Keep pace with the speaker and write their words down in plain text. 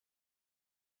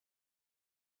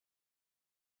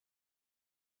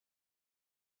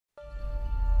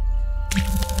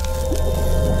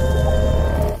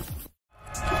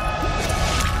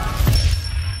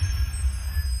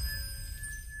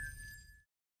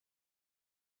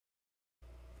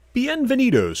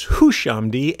Bienvenidos,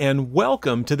 Hushamdi, and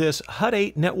welcome to this Hut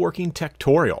 8 networking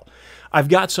tutorial. I've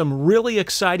got some really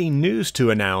exciting news to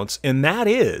announce, and that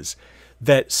is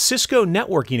that Cisco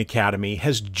Networking Academy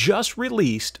has just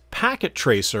released Packet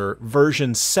Tracer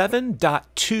version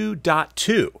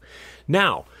 7.2.2.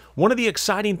 Now, one of the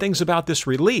exciting things about this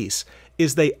release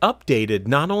is they updated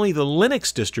not only the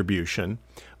Linux distribution,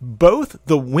 both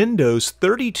the Windows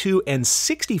 32 and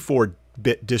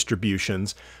 64-bit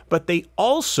distributions, but they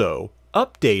also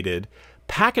updated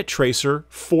Packet Tracer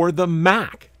for the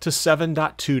Mac to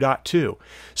 7.2.2.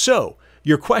 So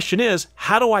your question is,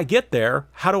 how do I get there?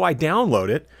 How do I download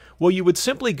it? Well, you would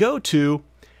simply go to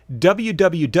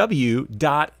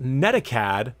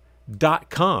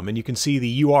www.netacad.com, and you can see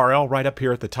the URL right up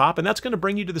here at the top, and that's going to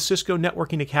bring you to the Cisco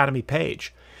Networking Academy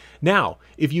page. Now,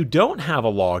 if you don't have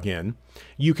a login,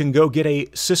 you can go get a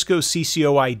Cisco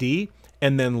CCO ID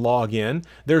and then log in.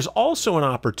 There's also an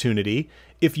opportunity,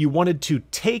 if you wanted to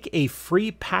take a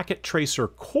free Packet Tracer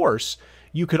course,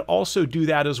 you could also do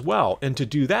that as well. And to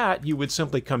do that, you would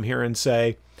simply come here and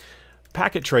say,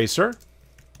 Packet Tracer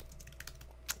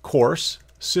course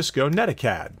Cisco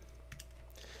NetAcad.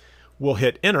 We'll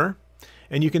hit enter,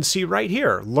 and you can see right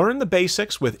here, learn the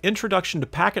basics with Introduction to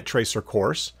Packet Tracer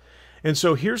course. And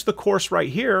so here's the course right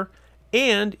here,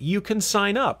 and you can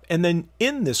sign up. And then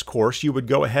in this course, you would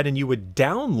go ahead and you would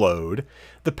download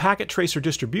the Packet Tracer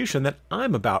distribution that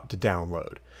I'm about to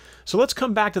download. So let's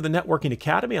come back to the Networking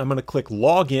Academy. I'm going to click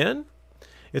Login.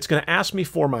 It's going to ask me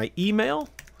for my email,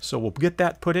 so we'll get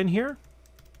that put in here.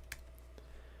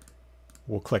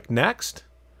 We'll click Next.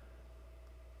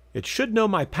 It should know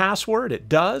my password. It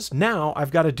does. Now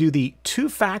I've got to do the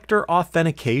two-factor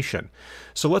authentication.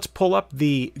 So let's pull up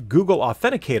the Google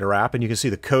Authenticator app, and you can see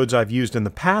the codes I've used in the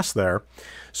past there.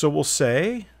 So we'll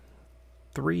say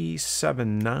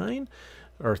 379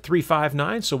 or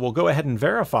 359. So we'll go ahead and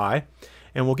verify,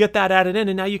 and we'll get that added in,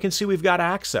 and now you can see we've got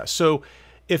access. So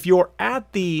if you're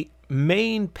at the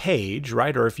main page,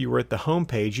 right, or if you were at the home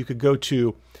page, you could go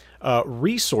to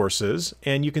Resources,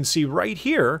 and you can see right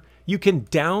here you can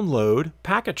download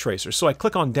Packet Tracer. So I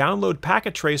click on Download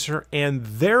Packet Tracer, and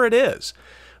there it is.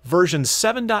 Version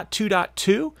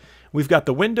 7.2.2. We've got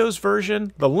the Windows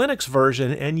version, the Linux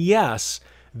version, and yes,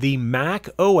 the Mac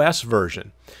OS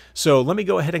version. So let me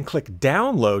go ahead and click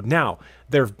Download. Now,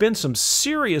 there have been some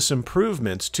serious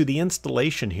improvements to the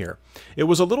installation here. It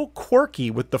was a little quirky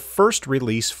with the first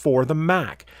release for the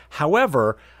Mac.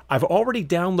 However, I've already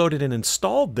downloaded and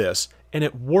installed this, and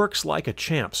it works like a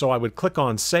champ. So I would click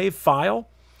on Save File.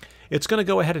 It's going to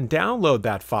go ahead and download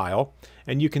that file,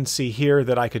 and you can see here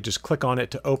that I could just click on it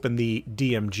to open the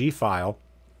DMG file.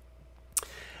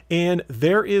 And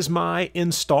there is my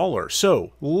installer.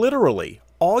 So literally,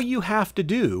 all you have to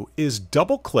do is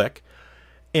double-click,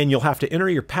 and you'll have to enter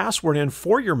your password in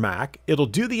for your Mac. It'll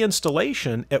do the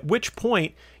installation, at which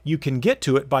point you can get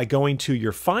to it by going to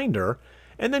your Finder,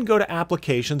 and then go to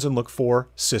Applications and look for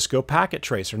Cisco Packet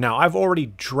Tracer. Now, I've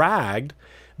already dragged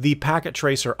the Packet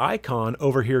Tracer icon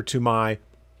over here to my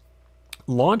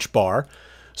launch bar.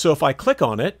 So if I click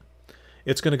on it,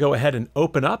 it's going to go ahead and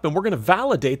open up, and we're going to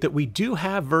validate that we do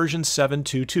have version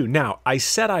 7.2.2. Now, I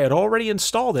said I had already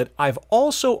installed it. I've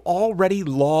also already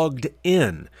logged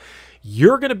in.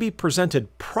 You're going to be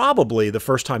presented probably the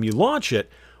first time you launch it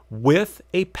with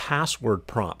a password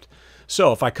prompt.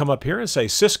 So if I come up here and say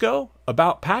Cisco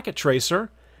about Packet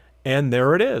Tracer, and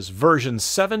there it is, version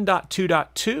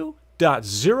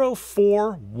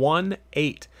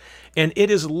 7.2.2.0418. And it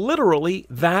is literally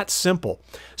that simple.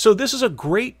 So this is a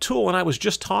great tool, and I was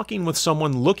just talking with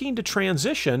someone looking to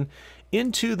transition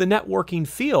into the networking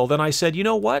field, and I said, you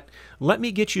know what? Let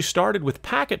me get you started with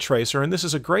Packet Tracer, and this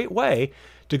is a great way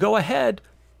to go ahead,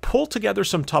 pull together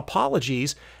some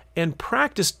topologies, and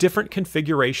practice different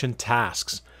configuration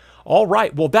tasks. All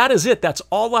right, well, that is it. That's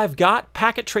all I've got.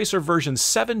 Packet Tracer version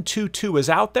 7.2.2 is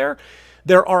out there.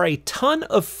 There are a ton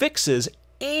of fixes,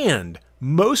 and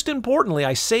most importantly,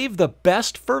 I saved the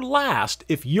best for last.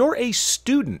 If you're a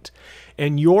student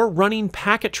and you're running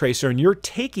Packet Tracer and you're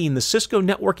taking the Cisco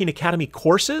Networking Academy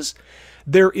courses,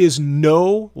 there is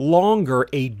no longer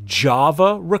a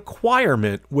Java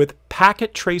requirement with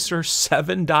Packet Tracer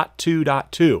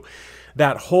 7.2.2.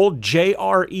 That whole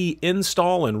JRE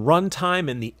install and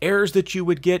runtime and the errors that you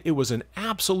would get, it was an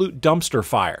absolute dumpster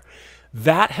fire.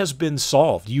 That has been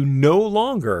solved. You no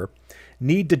longer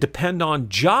need to depend on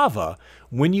Java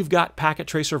when you've got Packet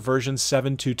Tracer version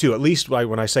 7.2.2. At least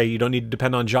when I say you don't need to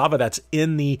depend on Java, that's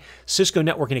in the Cisco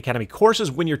Networking Academy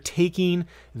courses when you're taking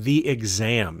the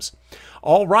exams.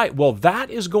 All right, well,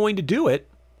 that is going to do it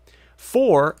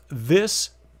for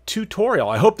this tutorial.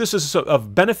 I hope this is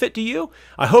of benefit to you.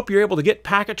 I hope you're able to get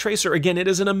Packet Tracer. Again, it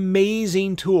is an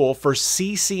amazing tool for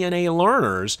CCNA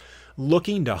learners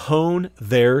looking to hone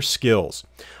their skills.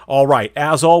 All right,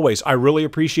 as always, I really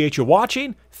appreciate you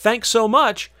watching. Thanks so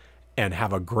much, and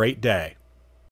have a great day.